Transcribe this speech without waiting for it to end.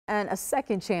And a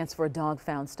second chance for a dog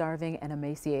found starving and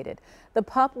emaciated. The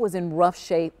pup was in rough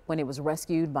shape when it was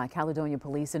rescued by Caledonia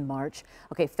police in March.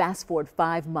 Okay, fast forward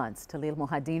 5 months. Talil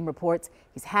Mohadin reports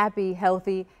he's happy,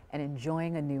 healthy, and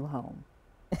enjoying a new home.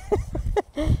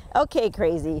 Okay,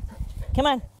 crazy. Come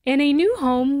on. In a new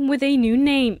home with a new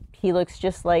name. He looks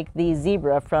just like the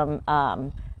zebra from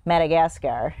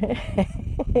Madagascar,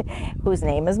 whose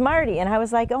name is Marty. And I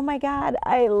was like, oh my God,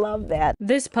 I love that.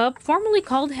 This pup, formerly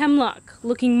called Hemlock,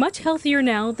 looking much healthier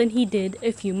now than he did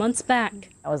a few months back.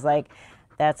 I was like,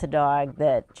 that's a dog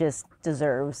that just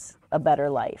deserves a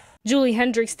better life. Julie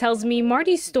Hendricks tells me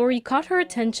Marty's story caught her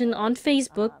attention on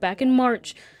Facebook back in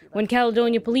March when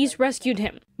Caledonia police rescued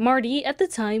him. Marty, at the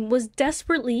time, was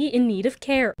desperately in need of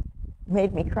care.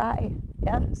 Made me cry.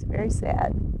 Yeah, it was very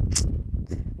sad.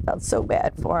 Felt so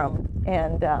bad for him.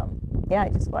 And yeah, I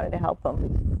just wanted to help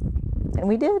him. And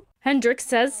we did. Hendricks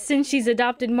says since she's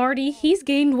adopted Marty, he's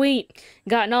gained weight,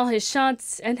 gotten all his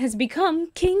shots, and has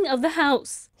become king of the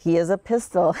house. He is a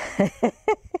pistol.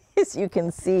 As you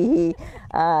can see,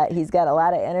 he's got a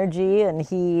lot of energy and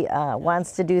he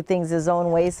wants to do things his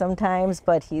own way sometimes,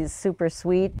 but he's super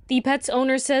sweet. The pet's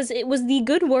owner says it was the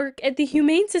good work at the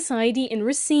Humane Society in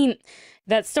Racine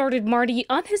that started Marty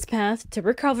on his path to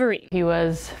recovery. He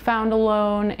was found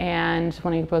alone, and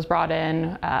when he was brought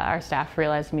in, our staff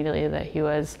realized immediately that he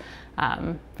was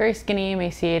very skinny,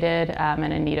 emaciated,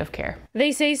 and in need of care.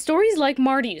 They say stories like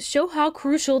Marty's show how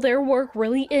crucial their work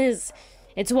really is.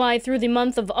 It's why through the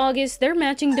month of August, they're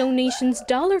matching donations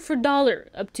dollar for dollar,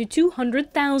 up to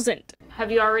 $200,000.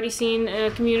 Have you already seen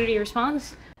a community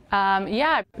response?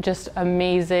 Yeah, just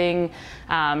amazing,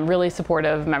 really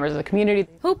supportive members of the community.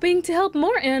 Hoping to help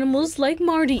more animals like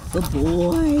Marty. Good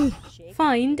boy.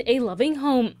 Find a loving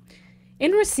home.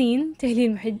 In Racine,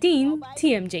 Talil Mohadin,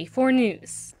 TMJ4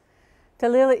 News.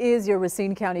 Talil is your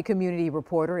Racine County community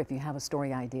reporter. If you have a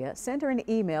story idea, send her an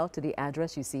email to the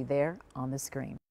address you see there on the screen.